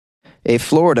A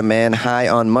Florida man high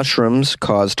on mushrooms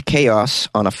caused chaos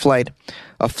on a flight.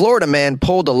 A Florida man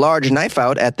pulled a large knife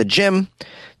out at the gym.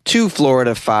 2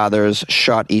 Florida fathers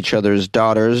shot each other's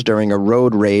daughters during a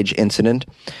road rage incident.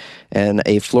 And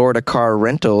a Florida car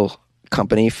rental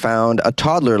company found a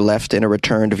toddler left in a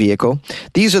returned vehicle.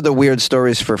 These are the weird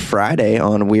stories for Friday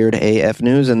on Weird AF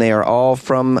News, and they are all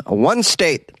from one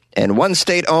state, and one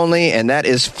state only, and that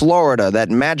is Florida, that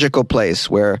magical place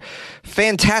where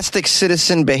fantastic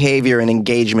citizen behavior and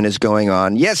engagement is going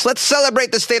on. Yes, let's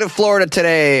celebrate the state of Florida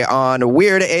today on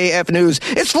Weird AF News.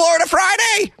 It's Florida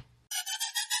Friday!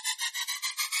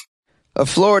 A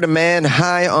Florida man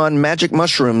high on magic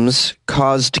mushrooms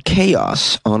caused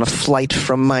chaos on a flight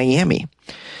from Miami.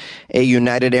 A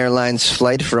United Airlines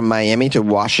flight from Miami to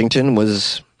Washington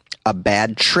was a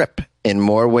bad trip in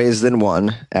more ways than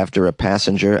one after a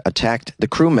passenger attacked the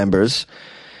crew members.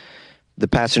 The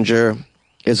passenger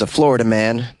is a Florida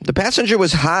man. The passenger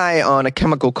was high on a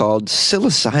chemical called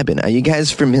psilocybin. Are you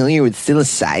guys familiar with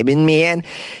psilocybin, man?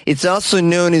 It's also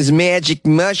known as magic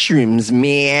mushrooms,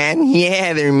 man.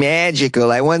 Yeah, they're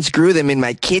magical. I once grew them in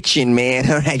my kitchen,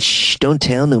 man. All right, shh, don't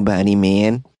tell nobody,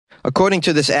 man. According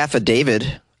to this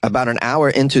affidavit, about an hour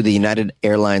into the United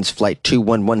Airlines Flight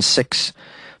 2116,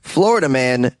 Florida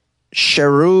man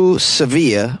Sharu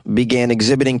Sevilla began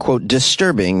exhibiting, quote,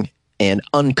 disturbing and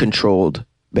uncontrolled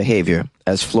behavior,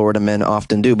 as Florida men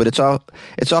often do, but it's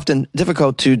often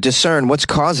difficult to discern what's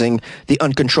causing the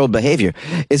uncontrolled behavior.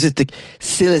 Is it the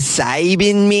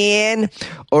psilocybin man,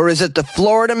 or is it the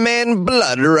Florida man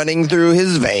blood running through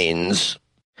his veins?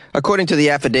 According to the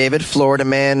affidavit, Florida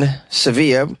man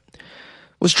Sevilla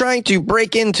was trying to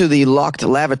break into the locked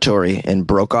lavatory and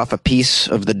broke off a piece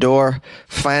of the door,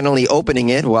 finally opening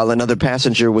it while another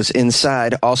passenger was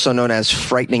inside, also known as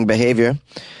frightening behavior.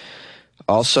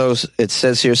 Also, it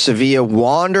says here, Sevilla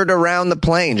wandered around the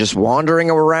plane, just wandering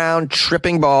around,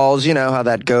 tripping balls. You know how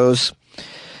that goes.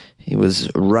 He was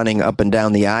running up and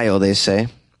down the aisle, they say.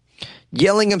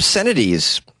 Yelling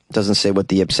obscenities. Doesn't say what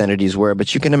the obscenities were,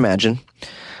 but you can imagine.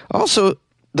 Also,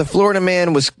 the Florida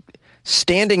man was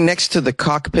standing next to the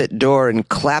cockpit door and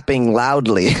clapping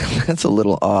loudly. That's a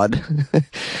little odd.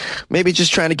 Maybe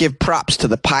just trying to give props to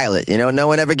the pilot. You know, no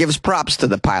one ever gives props to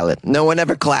the pilot. No one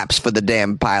ever claps for the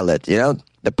damn pilot. You know,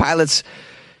 the pilot's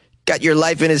got your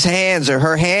life in his hands or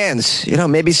her hands. You know,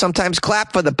 maybe sometimes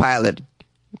clap for the pilot.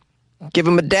 Give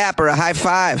him a dap or a high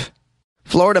five.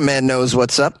 Florida man knows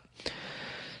what's up.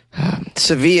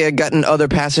 Sevilla got in other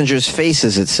passengers'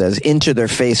 faces, it says, into their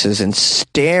faces and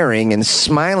staring and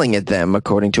smiling at them,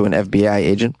 according to an FBI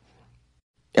agent.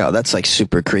 Oh, that's like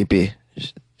super creepy.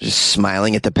 Just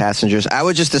smiling at the passengers. I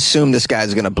would just assume this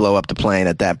guy's going to blow up the plane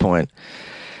at that point.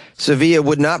 Sevilla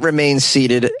would not remain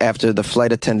seated after the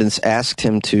flight attendants asked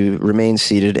him to remain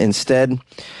seated. Instead,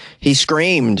 he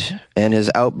screamed, and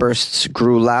his outbursts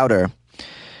grew louder.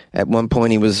 At one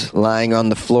point, he was lying on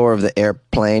the floor of the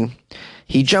airplane.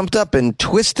 He jumped up and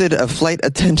twisted a flight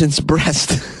attendant's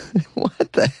breast.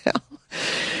 What the hell?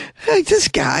 Hey, this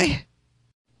guy.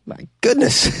 My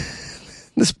goodness.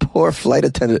 This poor flight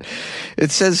attendant.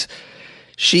 It says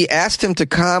she asked him to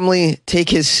calmly take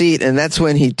his seat, and that's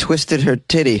when he twisted her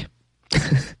titty.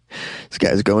 This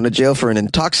guy's going to jail for an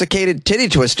intoxicated titty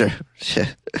twister.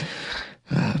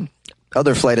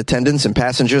 Other flight attendants and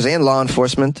passengers and law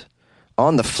enforcement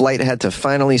on the flight had to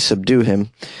finally subdue him.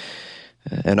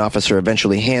 An officer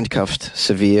eventually handcuffed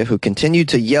Sevilla, who continued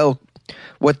to yell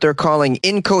what they're calling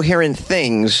incoherent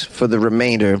things for the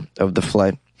remainder of the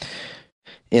flight.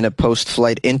 In a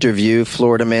post-flight interview,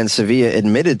 Florida man Sevilla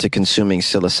admitted to consuming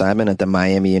psilocybin at the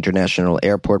Miami International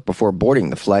Airport before boarding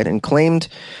the flight and claimed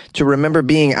to remember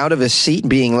being out of his seat,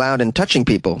 being loud, and touching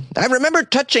people. I remember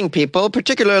touching people,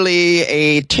 particularly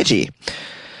a titty.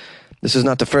 This is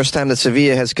not the first time that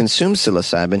Sevilla has consumed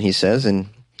psilocybin, he says, and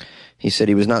he said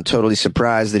he was not totally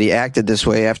surprised that he acted this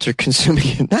way after consuming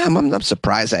it. I'm not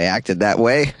surprised I acted that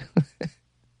way.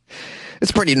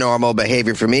 It's pretty normal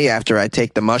behavior for me after I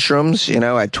take the mushrooms. You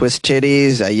know, I twist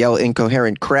titties, I yell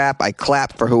incoherent crap, I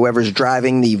clap for whoever's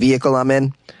driving the vehicle I'm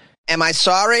in. Am I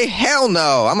sorry? Hell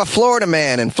no. I'm a Florida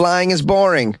man and flying is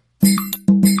boring.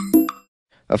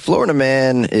 A Florida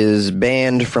man is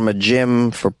banned from a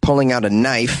gym for pulling out a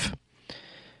knife.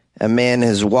 A man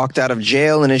has walked out of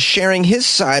jail and is sharing his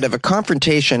side of a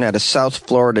confrontation at a South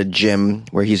Florida gym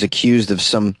where he's accused of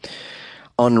some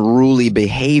unruly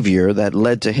behavior that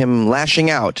led to him lashing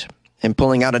out and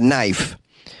pulling out a knife.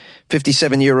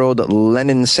 57-year-old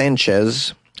Lennon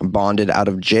Sanchez bonded out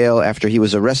of jail after he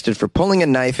was arrested for pulling a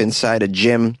knife inside a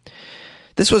gym.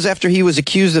 This was after he was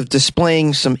accused of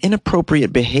displaying some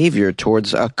inappropriate behavior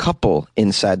towards a couple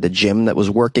inside the gym that was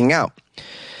working out.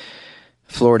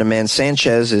 Florida man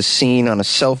Sanchez is seen on a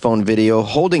cell phone video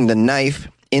holding the knife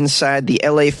inside the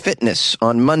LA Fitness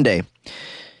on Monday.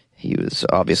 He was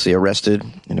obviously arrested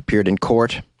and appeared in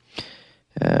court.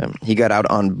 He got out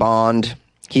on bond.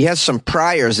 He has some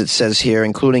priors, it says here,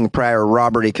 including prior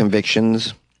robbery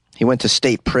convictions. He went to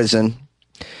state prison.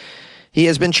 He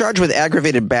has been charged with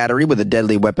aggravated battery with a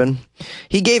deadly weapon.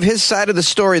 He gave his side of the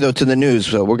story, though, to the news,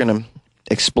 so we're going to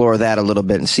explore that a little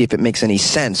bit and see if it makes any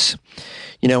sense.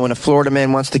 You know, when a Florida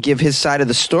man wants to give his side of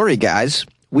the story, guys,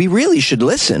 we really should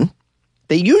listen.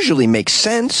 They usually make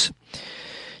sense.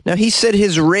 Now, he said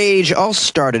his rage all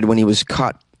started when he was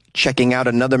caught checking out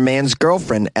another man's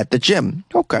girlfriend at the gym.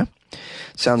 Okay.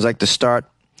 Sounds like the start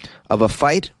of a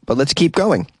fight, but let's keep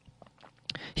going.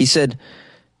 He said,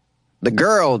 the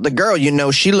girl, you know,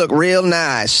 she looked real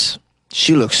nice.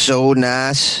 She looked so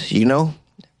nice, you know.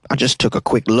 I just took a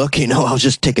quick look, I was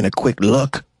just taking a quick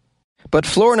look. But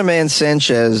Florida man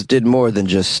Sanchez did more than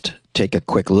just take a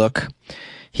quick look.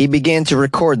 He began to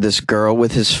record this girl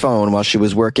with his phone while she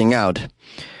was working out.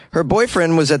 Her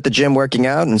boyfriend was at the gym working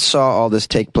out and saw all this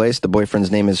take place. The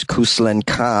boyfriend's name is Khuslan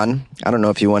Khan. I don't know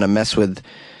if you want to mess with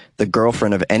the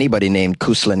girlfriend of anybody named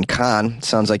Khuslan Khan.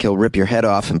 Sounds like he'll rip your head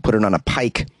off and put it on a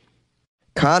pike.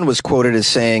 Khan was quoted as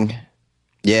saying,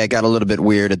 "Yeah, it got a little bit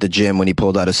weird at the gym when he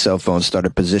pulled out his cell phone,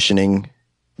 started positioning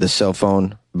the cell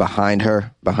phone behind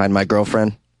my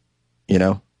girlfriend, you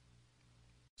know."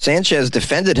 Sanchez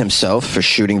defended himself for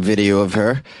shooting video of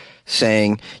her,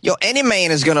 saying, "Yo, any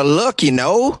man is going to look, you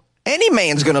know. Any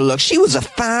man's going to look. She was a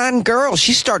fine girl.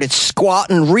 She started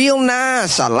squatting real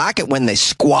nice. I like it when they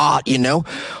squat, you know.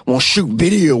 Want to shoot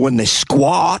video when they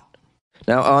squat."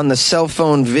 Now, on the cell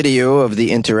phone video of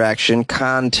the interaction,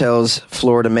 Khan tells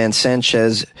Florida man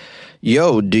Sanchez,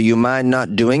 "Yo, do you mind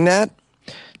not doing that?"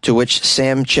 To which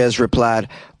Sanchez replied,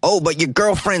 "Oh, but your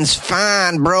girlfriend's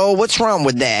fine, bro. What's wrong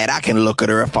with that? I can look at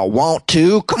her if I want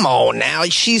to. Come on now,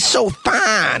 she's so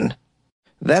fine."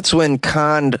 That's when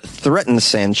Khan threatened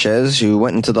Sanchez, who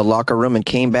went into the locker room and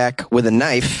came back with a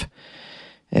knife.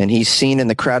 And he's seen in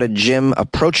the crowded gym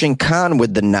approaching Khan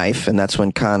with the knife, and that's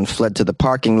when Khan fled to the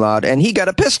parking lot, and he got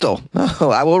a pistol. "Oh,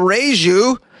 I will raise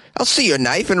you. I'll see your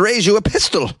knife and raise you a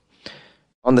pistol."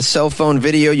 On the cell phone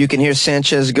video, you can hear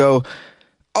Sanchez go,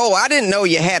 "Oh, I didn't know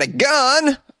you had a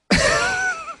gun."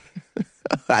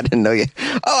 I didn't know you.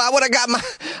 "Oh, I would have got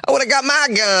my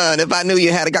gun if I knew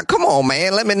you had a gun. Come on,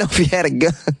 man. Let me know if you had a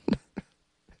gun."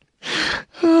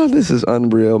 Oh, this is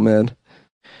unreal, man.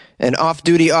 An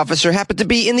off-duty officer happened to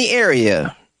be in the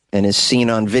area and is seen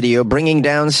on video bringing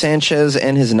down Sanchez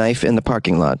and his knife in the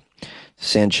parking lot.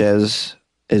 Sanchez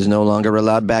is no longer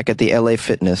allowed back at the LA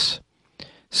Fitness.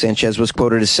 Sanchez was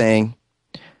quoted as saying,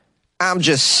 "I'm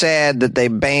just sad that they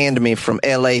banned me from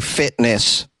LA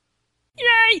Fitness."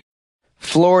 Yay!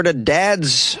 Florida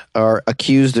dads are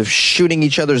accused of shooting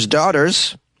each other's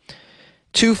daughters.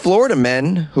 Two Florida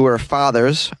men who are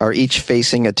fathers are each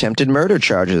facing attempted murder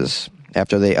charges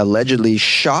after they allegedly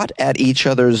shot at each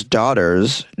other's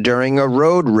daughters during a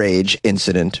road rage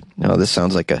incident. Now, this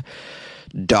sounds like a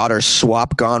daughter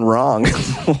swap gone wrong.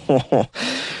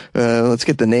 Let's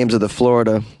get the names of the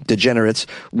Florida degenerates.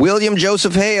 William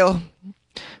Joseph Hale,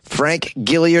 Frank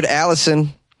Gilliard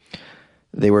Allison.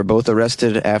 They were both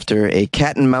arrested after a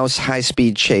cat-and-mouse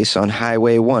high-speed chase on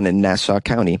Highway 1 in Nassau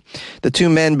County. The two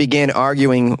men began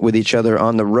arguing with each other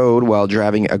on the road while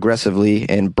driving aggressively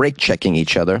and brake-checking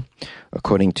each other.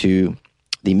 According to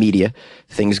the media,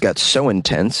 things got so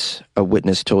intense, a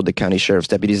witness told the county sheriff's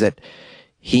deputies that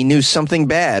he knew something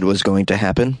bad was going to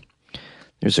happen.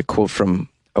 There's a quote from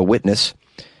a witness.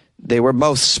 "They were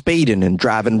both speeding and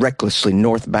driving recklessly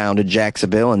northbound to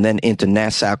Jacksonville and then into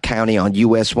Nassau County on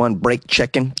US 1, brake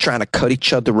checking, trying to cut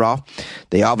each other off.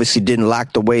 They obviously didn't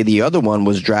like the way the other one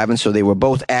was driving, so they were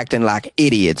both acting like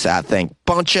idiots, I think.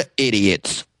 Bunch of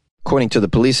idiots." According to the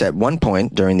police, at one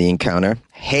point during the encounter,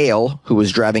 Hale, who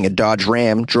was driving a Dodge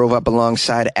Ram, drove up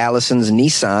alongside Allison's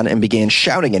Nissan and began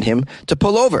shouting at him to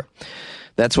pull over.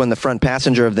 That's when the front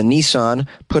passenger of the Nissan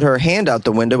put her hand out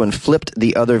the window and flipped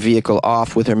the other vehicle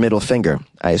off with her middle finger.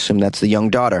 I assume that's the young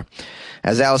daughter.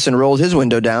 As Allison rolled his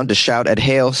window down to shout at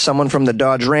Hale, someone from the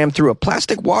Dodge Ram threw a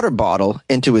plastic water bottle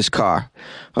into his car.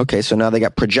 Okay, so now they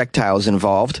got projectiles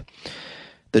involved.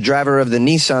 The driver of the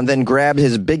Nissan then grabbed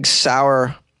his Big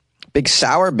Sore?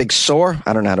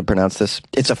 I don't know how to pronounce this.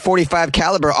 It's a .45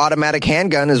 caliber automatic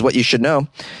handgun is what you should know.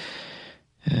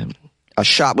 A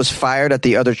shot was fired at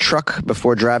the other truck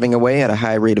before driving away at a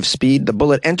high rate of speed. The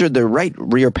bullet entered the right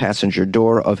rear passenger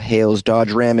door of Hale's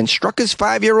Dodge Ram and struck his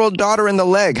 5-year-old daughter in the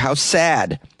leg. How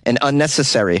sad and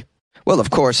unnecessary. Well, of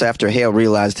course, after Hale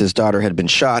realized his daughter had been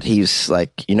shot, he's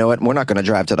like, "You know what? We're not going to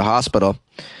drive to the hospital.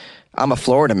 I'm a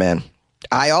Florida man.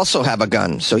 I also have a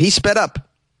gun. So he sped up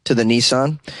to the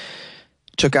Nissan,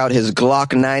 took out his Glock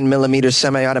 9mm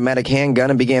semi-automatic handgun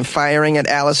and began firing at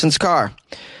Allison's car.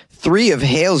 3 of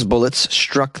Hale's bullets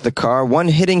struck the car, one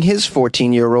hitting his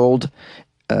 14-year-old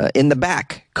in the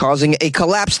back, causing a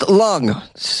collapsed lung.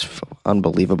 It's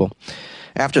unbelievable.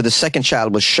 After the second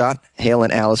child was shot, Hale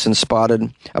and Allison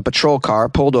spotted a patrol car,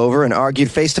 pulled over, and argued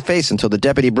face-to-face until the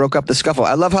deputy broke up the scuffle.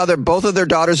 I love how both of their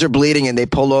daughters are bleeding and they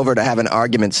pull over to have an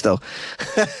argument still.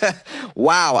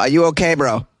 Wow, are you okay,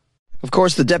 bro? Of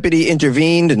course, the deputy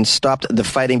intervened and stopped the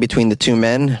fighting between the two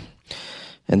men,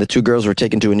 and the 2 girls were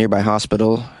taken to a nearby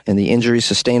hospital, and the injuries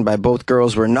sustained by both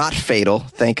girls were not fatal,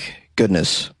 thank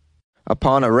goodness.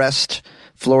 Upon arrest,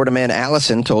 Florida man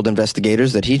Allison told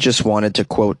investigators that he just wanted to,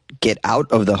 quote, get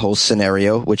out of the whole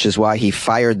scenario, which is why he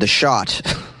fired the shot.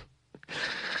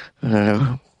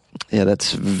 Yeah,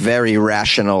 that's very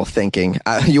rational thinking.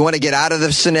 You want to get out of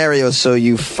the scenario, so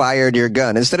you fired your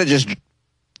gun. Instead of just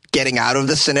getting out of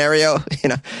the scenario,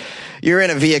 you're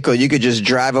in a vehicle. You could just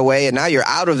drive away, and now you're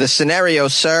out of the scenario,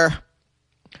 sir.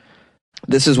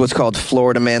 This is what's called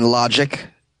Florida man logic.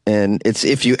 And it's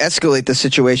if you escalate the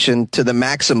situation to the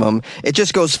maximum, it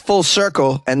just goes full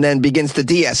circle and then begins to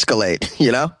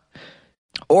de-escalate,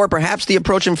 Or perhaps the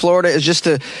approach in Florida is just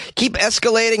to keep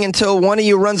escalating until one of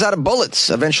you runs out of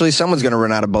bullets. Eventually, someone's going to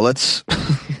run out of bullets.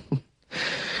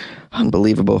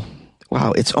 Unbelievable.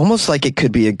 Wow, it's almost like it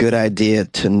could be a good idea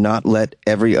to not let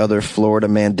every other Florida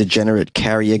man degenerate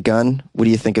carry a gun. What do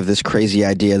you think of this crazy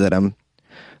idea that I'm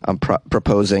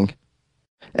proposing?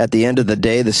 At the end of the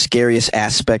day, the scariest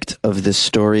aspect of this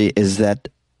story is that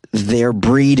they're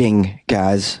breeding,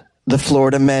 guys. The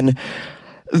Florida men,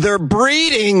 they're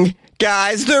breeding,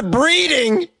 guys. They're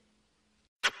breeding.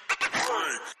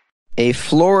 A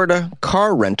Florida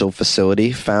car rental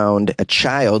facility found a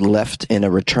child left in a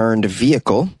returned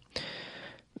vehicle.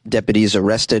 Deputies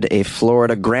arrested a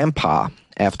Florida grandpa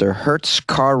after Hertz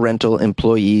car rental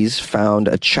employees found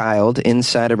a child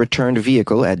inside a returned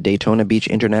vehicle at Daytona Beach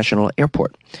International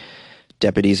Airport.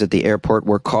 Deputies at the airport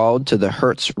were called to the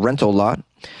Hertz rental lot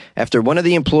after one of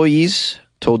the employees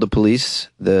told the police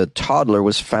the toddler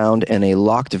was found in a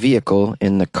locked vehicle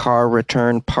in the car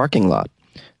return parking lot.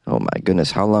 Oh my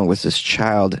goodness, how long was this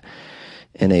child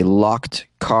in a locked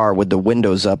car with the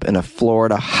windows up in a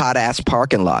Florida hot-ass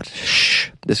parking lot? Shh,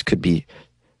 this could be...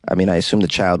 I assume the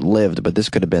child lived, but this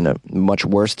could have been a much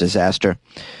worse disaster.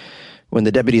 When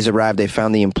the deputies arrived, they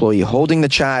found the employee holding the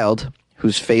child,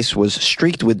 whose face was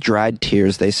streaked with dried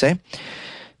tears, they say.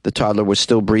 The toddler was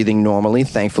still breathing normally,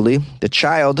 thankfully. The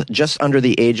child, just under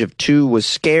the age of 2, was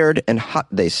scared and hot,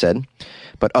 they said,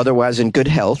 but otherwise in good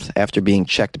health after being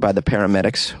checked by the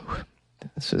paramedics.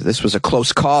 This was a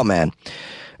close call, man.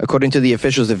 According to the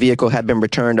officials, the vehicle had been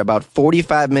returned about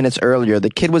 45 minutes earlier. The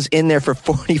kid was in there for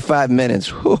 45 minutes.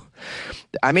 Whew.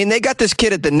 They got this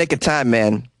kid at the nick of time,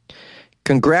 man.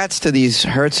 Congrats to these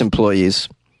Hertz employees.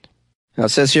 Now, it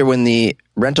says here when the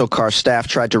rental car staff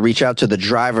tried to reach out to the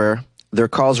driver, their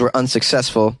calls were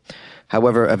unsuccessful.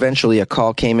 However, eventually a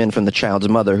call came in from the child's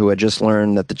mother, who had just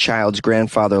learned that the child's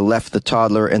grandfather left the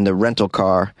toddler in the rental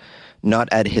car, not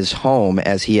at his home,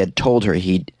 as he had told her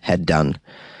he had done.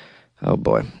 Oh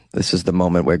boy, this is the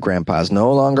moment where Grandpa's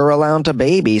no longer allowed to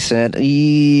babysit.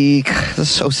 Eek.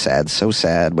 So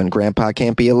sad when Grandpa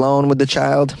can't be alone with the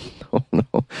child. Oh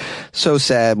no. So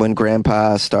sad when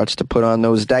Grandpa starts to put on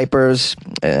those diapers.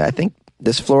 I think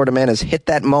this Florida man has hit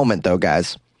that moment though,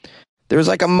 guys. There's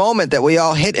like a moment that we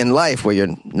all hit in life where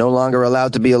you're no longer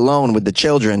allowed to be alone with the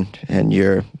children and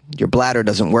your bladder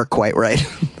doesn't work quite right.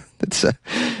 It's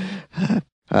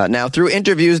Now, through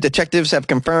interviews, detectives have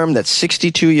confirmed that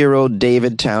 62-year-old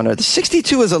David Towner,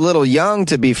 62 is a little young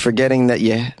to be forgetting that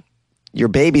you're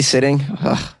babysitting.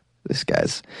 Ugh, this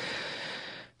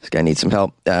guy needs some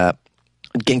help.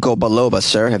 Ginkgo biloba,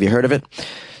 sir. Have you heard of it?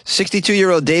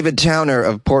 62-year-old David Towner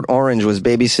of Port Orange was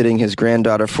babysitting his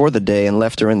granddaughter for the day and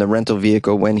left her in the rental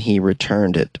vehicle when he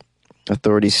returned it.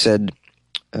 Authorities said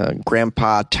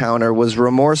Grandpa Towner was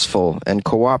remorseful and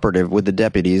cooperative with the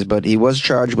deputies, but he was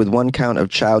charged with 1 count of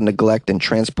child neglect and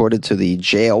transported to the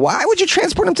jail. Why would you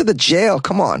transport him to the jail?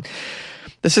 Come on.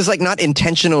 This is like not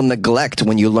intentional neglect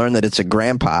when you learn that it's a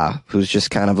grandpa who's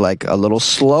just kind of like a little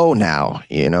slow now,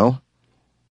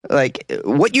 Like,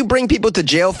 what you bring people to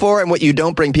jail for and what you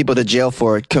don't bring people to jail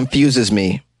for confuses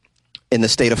me in the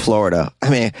state of Florida.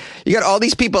 You got all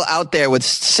these people out there with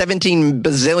 17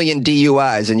 bazillion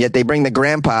DUIs, and yet they bring the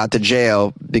grandpa to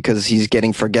jail because he's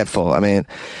getting forgetful.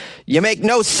 You make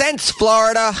no sense,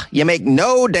 Florida. You make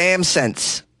no damn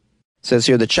sense. It says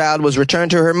here the child was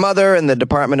returned to her mother, and the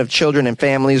Department of Children and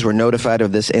Families were notified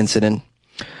of this incident.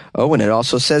 Oh, and it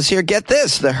also says here, get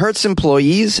this, the Hertz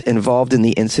employees involved in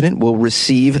the incident will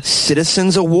receive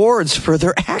citizens awards for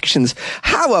their actions.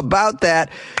 How about that?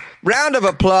 Round of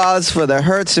applause for the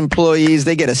Hertz employees.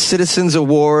 They get a citizens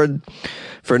award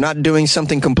for not doing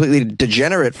something completely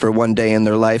degenerate for one day in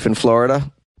their life in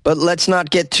Florida. But let's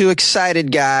not get too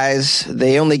excited, guys.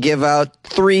 They only give out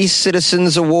 3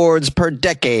 citizens awards per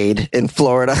decade in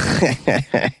Florida.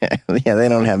 Yeah, they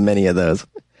don't have many of those.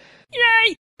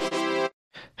 Yay!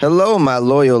 Hello, my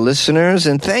loyal listeners,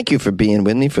 and thank you for being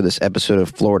with me for this episode of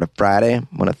Florida Friday. I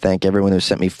want to thank everyone who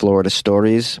sent me Florida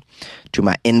stories to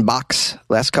my inbox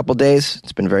last couple days.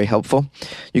 It's been very helpful.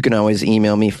 You can always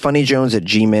email me,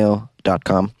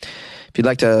 funnyjones@gmail.com. If you'd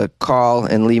like to call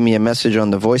and leave me a message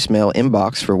on the voicemail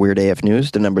inbox for Weird AF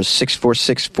News, the number is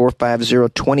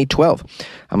 646-450-2012.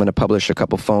 I'm going to publish a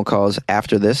couple phone calls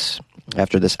after this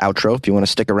outro. If you want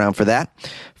to stick around for that,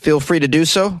 feel free to do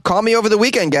so. Call me over the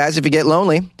weekend, guys, if you get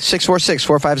lonely.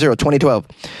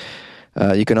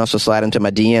 646-450-2012. You can also slide into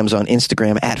my DMs on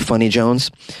Instagram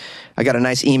 @FunnyJones. I got a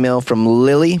nice email from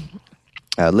Lily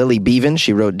Beaven.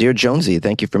 She wrote, Dear Jonesy,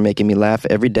 thank you for making me laugh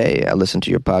every day. I listen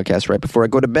to your podcast right before I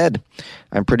go to bed.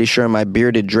 I'm pretty sure my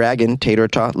bearded dragon, Tater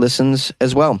Tot, listens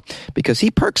as well, because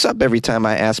he perks up every time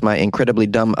I ask my incredibly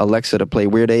dumb Alexa to play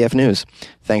Weird AF News.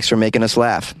 Thanks for making us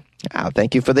laugh. Oh,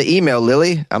 thank you for the email,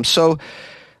 Lily. I'm so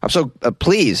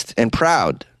pleased and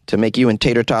proud to make you and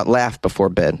Tater Tot laugh before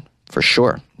bed, for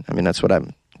sure. I mean, it's one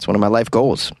of my life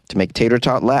goals, to make Tater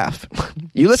Tot laugh.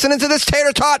 You listening to this,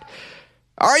 Tater Tot?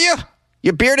 Are you?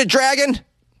 You bearded dragon?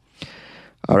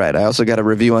 All right, I also got a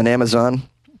review on Amazon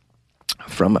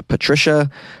from Patricia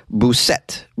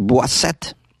Boisset.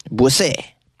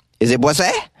 Is it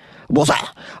Boisset?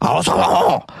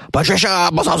 Patricia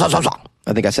Boisset.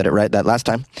 I think I said it right that last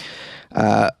time.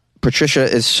 Patricia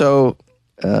is so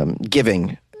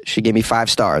giving. She gave me 5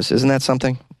 stars. Isn't that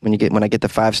something? When I get the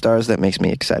 5 stars, that makes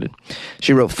me excited.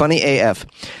 She wrote, Funny AF.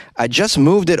 I just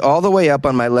moved it all the way up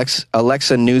on my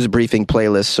Alexa news briefing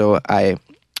playlist, so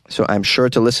I'm sure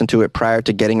to listen to it prior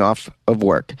to getting off of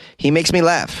work. He makes me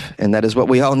laugh, and that is what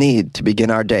we all need to begin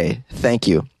our day. Thank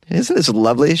you. Isn't this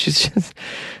lovely? It's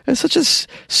such a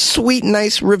sweet,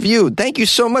 nice review. Thank you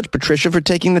so much, Patricia, for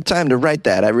taking the time to write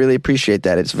that. I really appreciate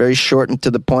that. It's very short and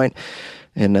to the point,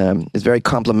 and it's very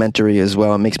complimentary as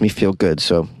well. It makes me feel good,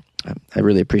 so I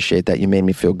really appreciate that. You made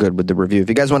me feel good with the review. If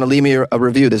you guys want to leave me a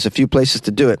review, there's a few places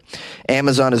to do it.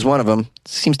 Amazon is one of them. It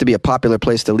seems to be a popular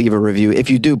place to leave a review. If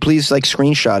you do, please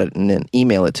screenshot it and then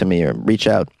email it to me or reach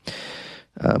out.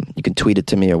 You can tweet it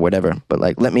to me or whatever, but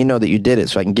let me know that you did it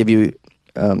so I can give you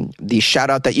the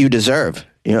shout out that you deserve.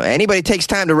 You know, anybody takes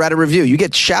time to write a review, you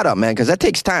get shout out, man, because that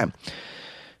takes time.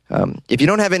 If you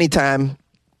don't have any time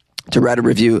to write a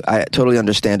review, I totally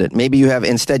understand it. Maybe you have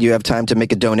time to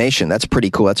make a donation. That's pretty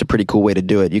cool. That's a pretty cool way to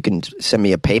do it. You can send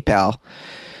me a PayPal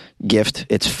gift.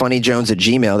 It's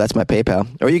funnyjones@gmail. That's my PayPal.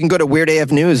 Or you can go to Weird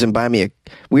AF News and buy me a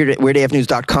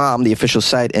weirdafnews.com, the official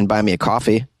site, and buy me a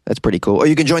coffee. That's pretty cool. Or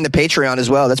you can join the Patreon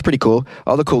as well. That's pretty cool.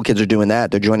 All the cool kids are doing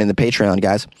that. They're joining the Patreon,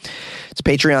 guys. It's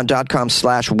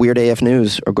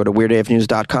patreon.com/weirdafnews, or go to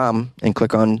weirdafnews.com and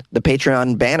click on the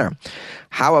Patreon banner.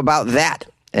 How about that?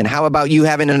 And how about you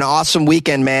having an awesome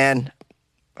weekend, man?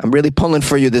 I'm really pulling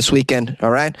for you this weekend,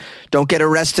 all right? Don't get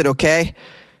arrested, okay?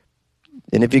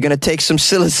 And if you're going to take some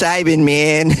psilocybin,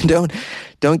 man,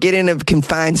 don't get in a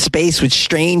confined space with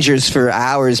strangers for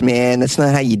hours, man. That's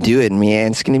not how you do it,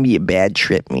 man. It's going to be a bad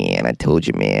trip, man. I told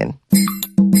you, man.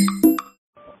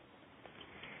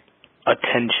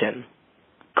 Attention.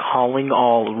 Calling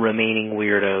all remaining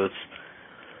weirdos.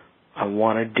 I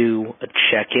want to do a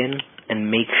check-in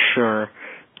and make sure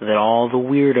that all the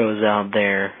weirdos out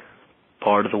there,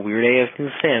 part of the Weird AF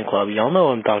News fan club, y'all know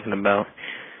what I'm talking about.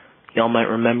 Y'all might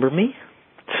remember me.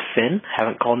 It's Finn.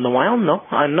 Haven't called in a while. No,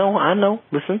 I know.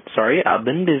 Listen, sorry, I've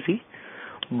been busy,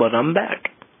 but I'm back.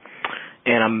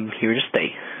 And I'm here to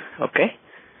stay, okay?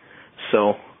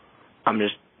 So, I'm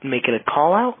just making a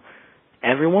call out.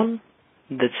 Everyone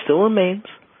that still remains,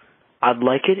 I'd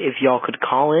like it if y'all could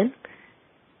call in,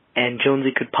 and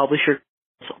Jonesy could publish your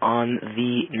on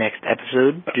the next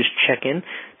episode. Just check in,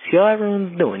 see how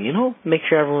everyone's doing, make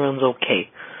sure everyone's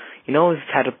okay. We've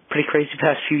had a pretty crazy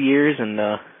past few years, and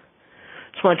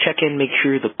just want to check in, make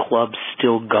sure the club's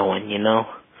still going, And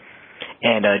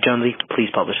Jonesy, please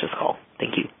publish this call.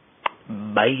 Thank you.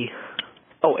 Bye.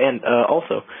 Oh, and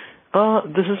also,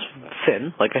 this is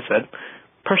Finn, like I said.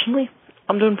 Personally,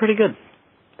 I'm doing pretty good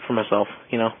for myself,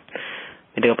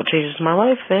 Made a couple changes in my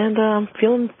life, and I'm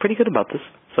feeling pretty good about this.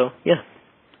 So, yeah.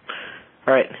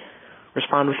 All right.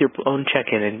 Respond with your own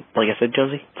check-in, and like I said,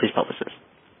 Jonesy, please publish this.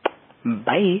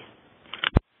 Bye.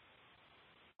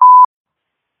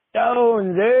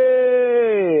 Jonesy!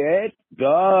 It's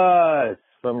Gus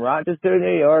from Rochester,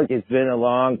 New York. It's been a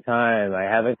long time. I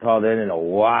haven't called in a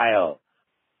while.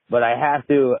 But I have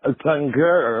to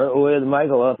concur with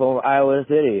Michael up from Iowa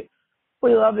City.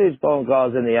 We love these phone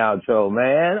calls in the outro,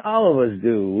 man. All of us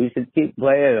do. We should keep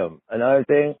playing them. Another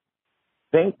thing,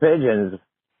 pink pigeons.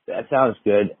 That sounds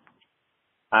good.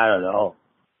 I don't know.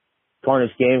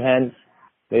 Cornish game hens.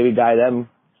 Maybe dye them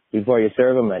before you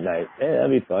serve them at night. Yeah, that'd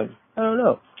be fun. I don't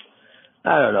know.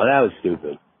 That was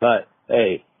stupid. But,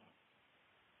 hey,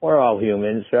 we're all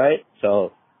humans, right?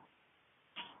 So,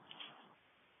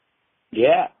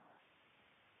 yeah.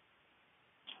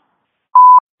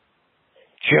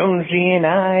 Jonesy and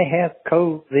I have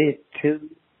COVID too.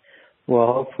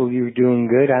 Well, hopefully you're doing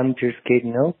good. I'm just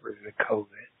getting over the COVID.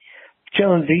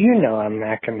 Jonesy, you know I'm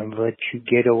not going to let you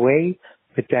get away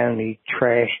without any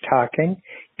trash talking.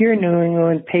 Your New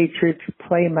England Patriots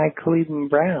play my Cleveland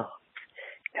Browns.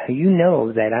 Now, you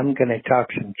know that I'm going to talk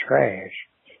some trash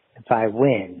if I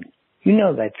win. You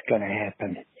know that's going to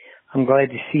happen. I'm glad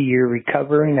to see you're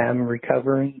recovering. I'm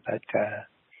recovering, but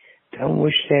don't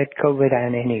wish that COVID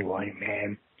on anyone,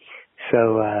 man. So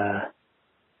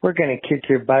we're going to kick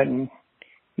your butt.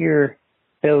 Your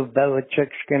Bill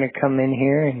Belichick's going to come in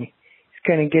here and he's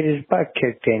going to get his butt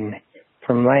kicked in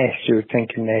from last year,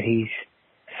 thinking that he's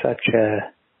such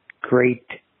a great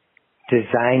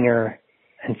designer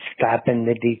and stopping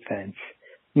the defense.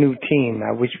 New team.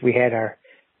 I wish we had our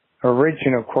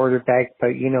original quarterback, but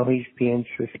you know he's being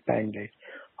suspended.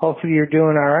 Hopefully you're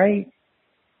doing all right.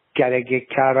 Got to get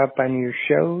caught up on your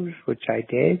shows, which I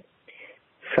did.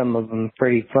 Some of them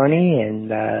pretty funny, and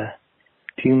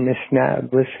do miss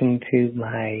not listen to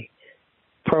my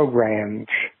programs.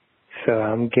 So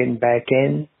I'm getting back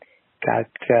in. Got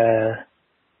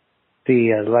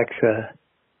the Alexa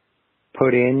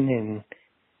put in and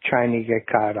trying to get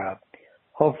caught up.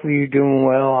 Hopefully you're doing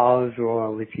well. All is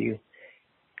well with you.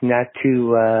 Not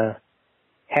too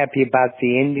happy about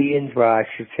the Indians. Well, I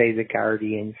should say the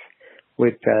Guardians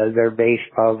with their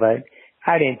baseball, but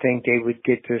I didn't think they would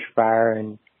get this far,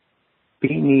 and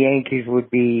beating the Yankees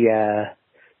would be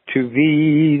to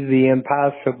be the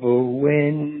impossible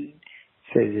win,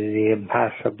 says the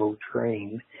impossible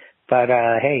dream. But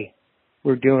hey,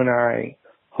 we're doing all right.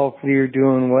 Hopefully you're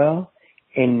doing well,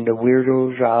 and the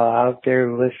weirdos are out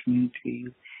there listening to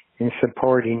you and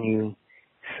supporting you.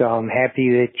 So I'm happy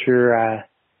that you're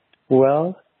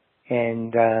well,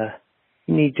 and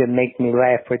you need to make me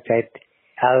laugh with that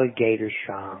alligator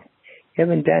song. You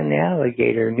haven't done the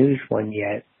alligator news one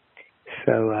yet.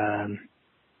 So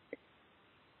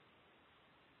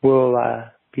we'll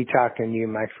be talking to you,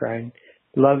 my friend.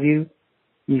 Love you.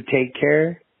 You take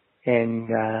care. And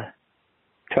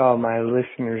to all my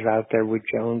listeners out there with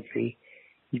Jonesy,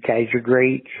 you guys are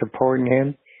great, supporting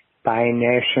him, buying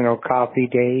National Coffee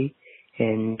Day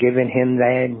and giving him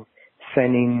that and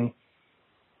sending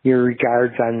your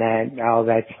regards on that. All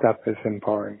that stuff is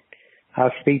important.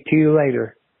 I'll speak to you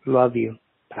later. Love you.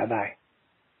 Bye-bye.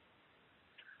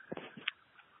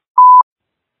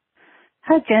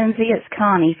 Hi, Jonesy. It's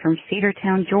Connie from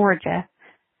Cedartown, Georgia.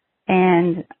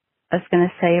 And I was going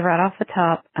to say right off the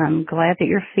top, I'm glad that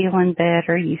you're feeling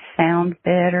better. You sound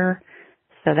better.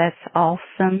 So that's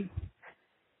awesome.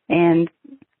 And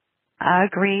I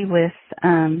agree with,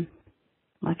 I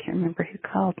can't remember who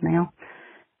called now,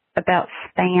 about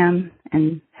spam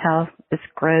and how it's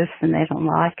gross and they don't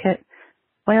like it.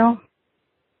 Well,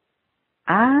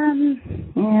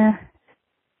 yeah,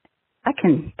 I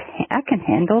can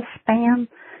handle spam.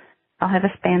 I'll have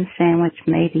a spam sandwich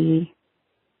maybe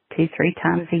 2-3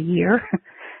 times a year,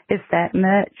 if that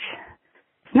much.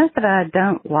 It's not that I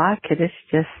don't like it, it's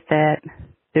just that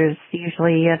there's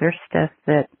usually other stuff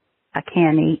that I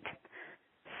can't eat.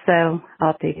 So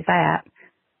I'll do that.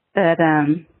 But,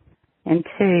 and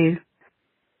two,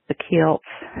 the kilts.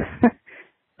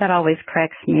 That always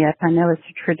cracks me up. I know it's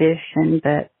a tradition,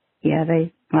 but yeah,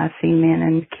 when I see men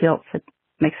in kilts, it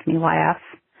makes me laugh.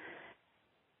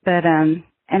 But, and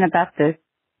about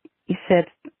you said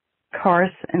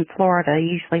cars in Florida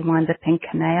usually wind up in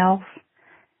canals.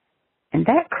 And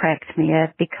that cracks me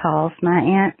up because my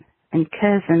aunt and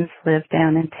cousins live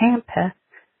down in Tampa.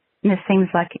 And it seems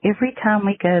like every time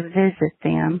we go visit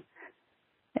them,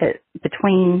 as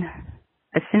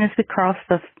soon as we cross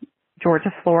the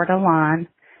Georgia-Florida line,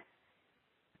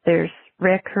 there's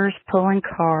wreckers pulling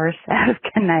cars out of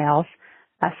canals,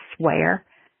 I swear.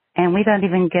 And we don't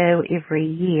even go every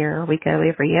year. We go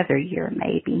every other year,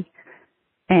 maybe.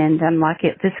 And I'm like,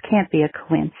 this can't be a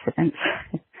coincidence.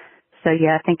 So,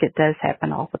 yeah, I think it does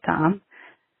happen all the time.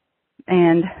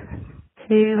 And,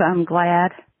 two, I'm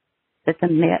glad that the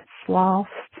Mets lost.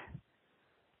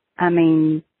 I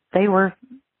mean, they were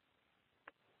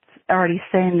already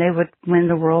saying they would win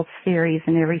the World Series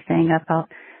and everything. I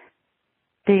thought,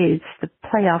 dudes, the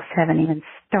playoffs haven't even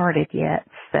started yet,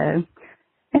 so,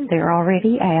 and they're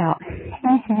already out.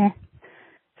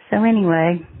 So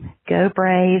anyway, go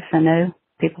Braves. I know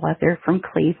people out there from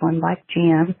Cleveland like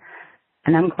Jim,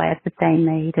 and I'm glad that they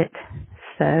made it.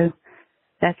 So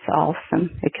that's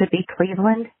awesome. It could be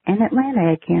Cleveland and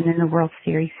Atlanta again in the World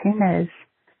Series. Who knows?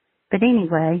 But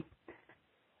anyway,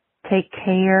 take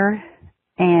care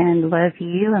and love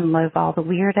you and love all the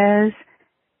weirdos.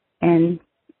 And,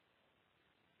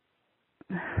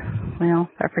 well,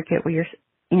 I forget where your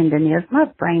ending is. My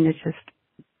brain is just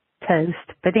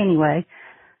toast. But anyway,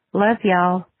 love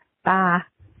y'all. Bye.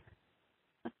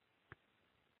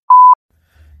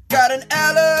 Got an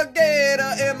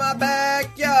alligator in my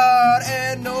backyard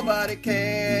and nobody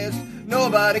cares.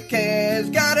 Nobody cares.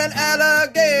 Got an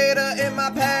alligator in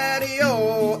my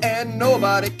patio and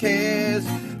nobody cares.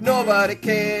 Nobody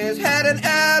cares. Had an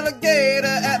alligator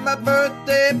at my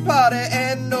birthday party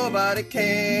and nobody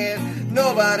cared.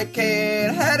 Nobody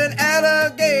cared. Had an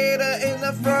alligator in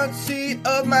the front seat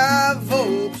of my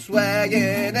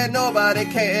Volkswagen and nobody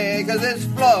cared, 'cause it's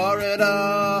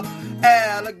Florida.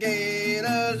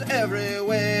 Alligators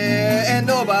everywhere and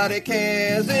nobody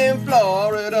cares. In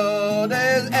Florida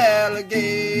there's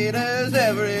alligators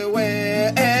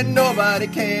everywhere and nobody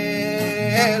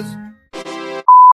cares.